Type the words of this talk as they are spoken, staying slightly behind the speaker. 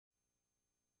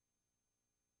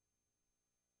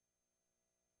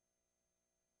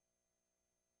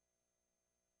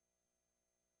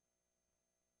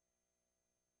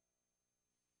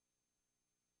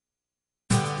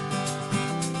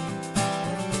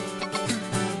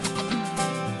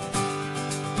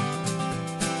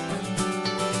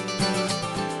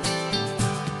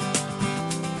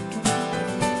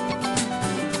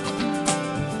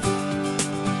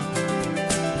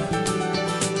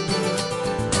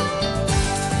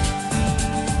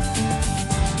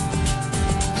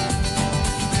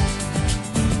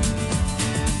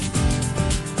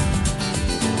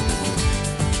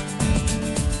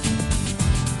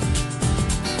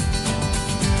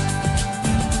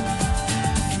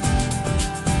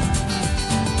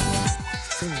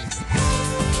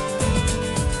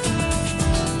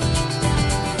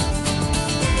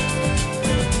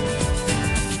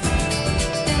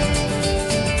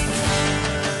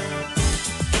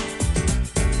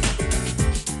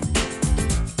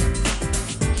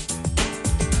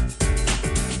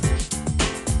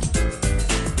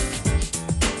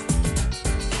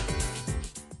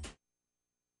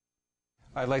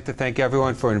I'd like to thank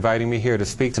everyone for inviting me here to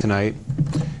speak tonight.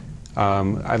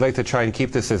 I'd like to try and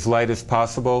keep this as light as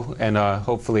possible and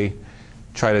hopefully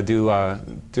try to do a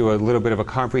little bit of a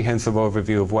comprehensive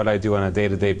overview of what I do on a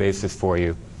day-to-day basis for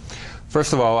you.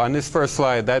 First of all, on this first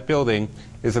slide, that building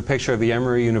is a picture of the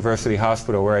Emory University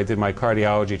Hospital where I did my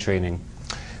cardiology training.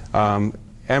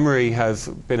 Emory has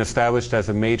been established as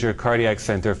a major cardiac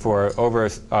center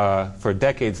for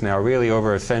decades now, really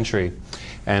over a century.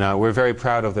 And we're very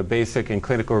proud of the basic and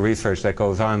clinical research that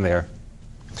goes on there.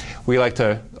 We like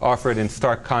to offer it in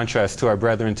stark contrast to our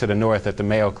brethren to the north at the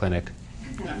Mayo Clinic.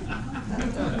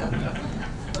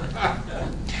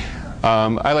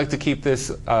 I like to keep this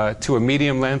to a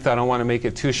medium length. I don't want to make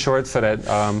it too short, so that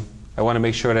I want to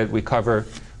make sure that we cover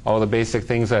all the basic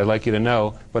things that I'd like you to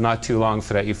know, but not too long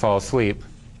so that you fall asleep.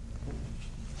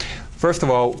 First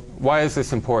of all, why is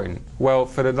this important? Well,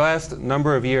 for the last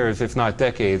number of years, if not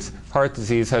decades, heart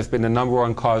disease has been the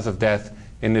 #1 cause of death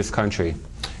in this country,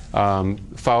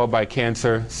 followed by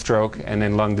cancer, stroke, and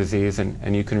then lung disease,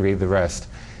 and you can read the rest.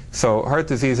 So heart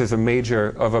disease is of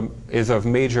major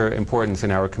importance in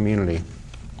our community.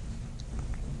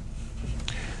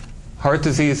 Heart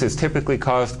disease is typically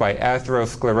caused by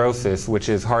atherosclerosis, which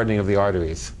is hardening of the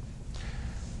arteries.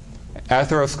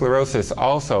 Atherosclerosis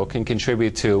also can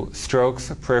contribute to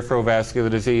strokes, peripheral vascular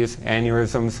disease,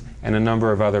 aneurysms, and a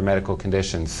number of other medical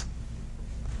conditions.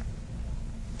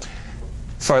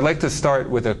 So I'd like to start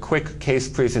with a quick case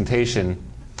presentation.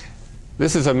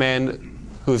 This is a man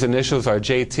whose initials are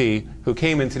JT, who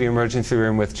came into the emergency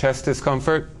room with chest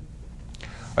discomfort,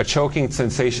 a choking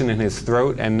sensation in his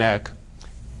throat and neck.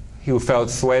 He felt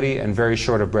sweaty and very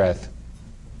short of breath.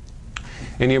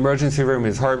 In the emergency room,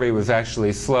 his heart rate was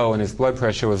actually slow and his blood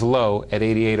pressure was low at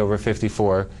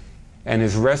 88/54, and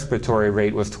his respiratory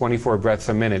rate was 24 breaths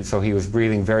a minute, so he was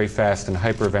breathing very fast and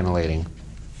hyperventilating.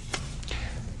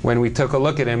 When we took a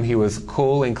look at him, he was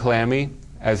cool and clammy,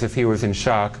 as if he was in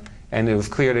shock, and it was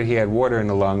clear that he had water in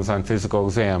the lungs on physical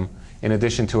exam, in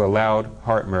addition to a loud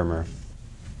heart murmur.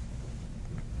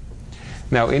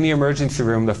 Now, in the emergency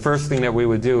room, the first thing that we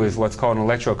would do is what's called an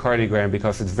electrocardiogram,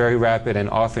 because it's very rapid and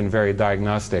often very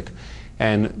diagnostic.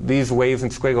 And these waves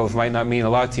and squiggles might not mean a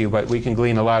lot to you, but we can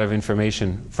glean a lot of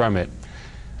information from it.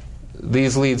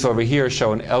 These leads over here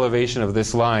show an elevation of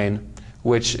this line,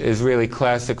 which is really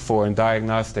classic for and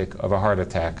diagnostic of a heart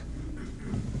attack.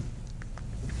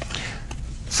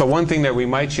 So one thing that we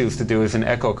might choose to do is an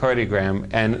echocardiogram,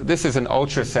 and this is an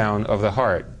ultrasound of the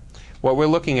heart. What we're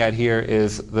looking at here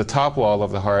is the top wall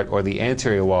of the heart, or the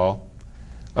anterior wall,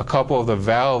 a couple of the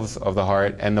valves of the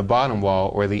heart, and the bottom wall,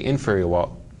 or the inferior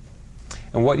wall.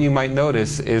 And what you might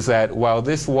notice is that while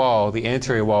this wall, the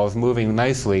anterior wall, is moving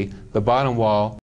nicely, the bottom wall